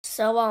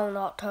So long,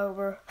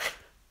 October.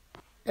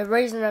 The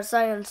reason I'm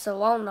saying so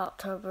long,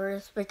 October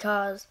is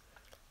because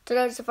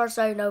today's the first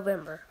day of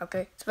November,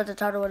 okay? That's what the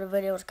title of the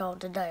video is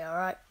called today,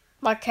 alright?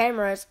 My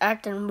camera is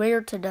acting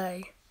weird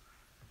today.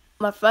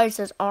 My face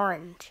is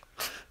orange.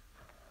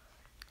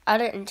 I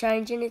didn't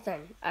change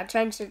anything. I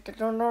changed it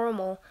to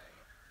normal,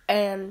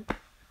 and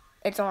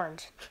it's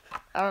orange.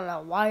 I don't know.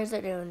 Why is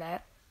it doing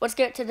that? Let's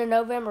get to the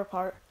November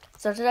part.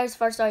 So today's the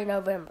first day of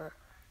November,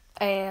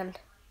 and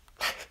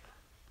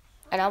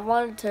I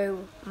wanted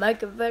to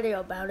make a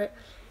video about it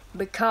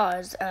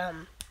because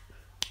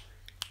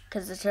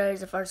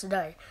today's the first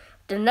day.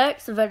 The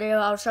next video,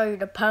 I'll show you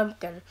the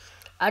pumpkin.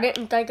 I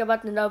didn't think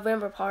about the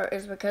November part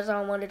is because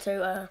I wanted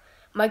to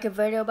make a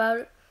video about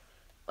it.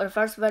 Or the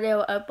first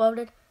video I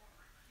uploaded,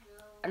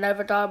 I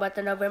never thought about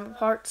the November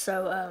part,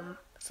 so I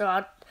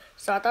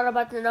thought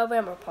about the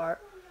November part,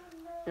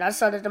 and I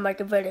decided to make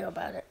a video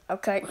about it.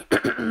 Okay.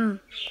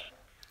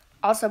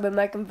 Also been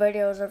making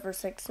videos over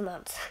 6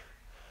 months.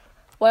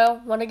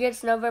 Well, when it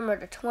gets November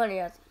the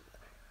 20th,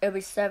 it'll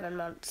be 7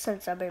 months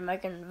since I've been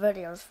making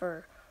videos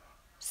for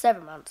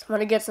 7 months.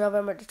 When it gets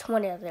November the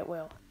 20th, it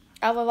will.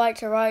 I would like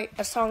to write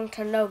a song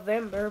to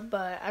November,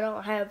 but I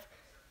don't have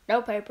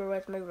no paper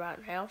with me right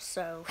now,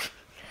 so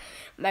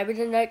maybe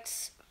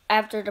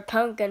after the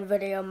pumpkin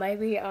video,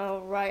 maybe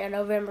I'll write a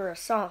November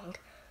song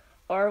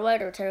or a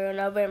letter to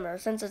November.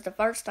 Since it's the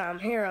first time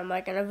here, I'm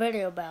making a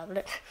video about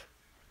it.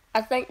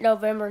 I think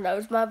November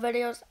knows my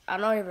videos.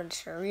 I'm not even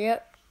sure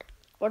yet.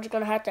 We're just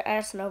gonna have to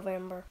ask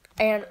November.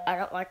 And I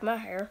don't like my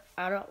hair.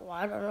 I don't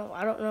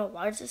know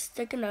why it's just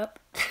sticking up.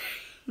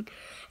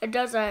 It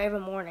does that every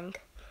morning.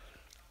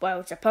 Well,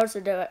 it's supposed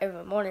to do it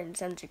every morning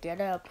since you get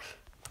up.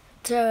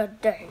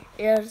 Today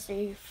is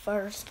the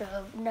 1st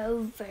of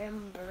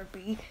November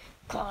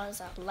because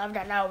I love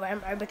that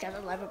November because I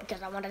love it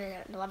because I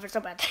wanted to love it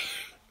so bad.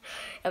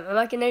 If I'm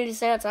making any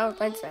sense, I don't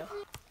think so.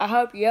 I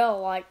hope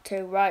y'all like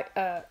to write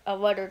a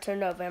letter to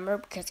November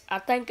because I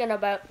thought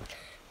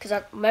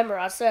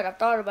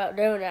about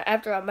doing it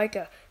after I make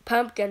a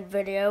pumpkin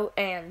video,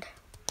 and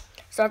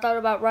so I thought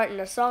about writing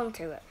a song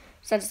to it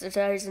since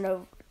today's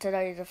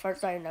the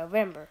first day of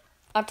November.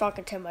 I'm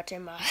talking too much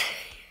in my...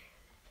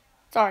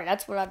 Sorry,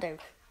 that's what I do.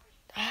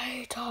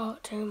 I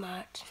talk too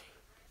much.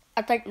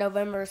 I think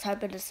November is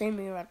happy to see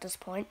me at this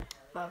point.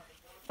 My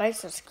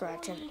face is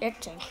scratching,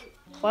 itching.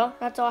 Well,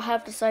 that's all I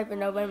have to say for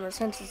November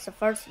since it's the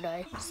first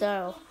day.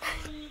 So,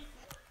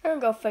 I'm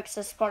gonna go fix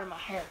this part of my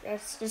hair.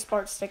 This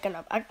part's sticking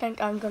up. I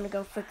think I'm gonna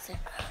go fix it.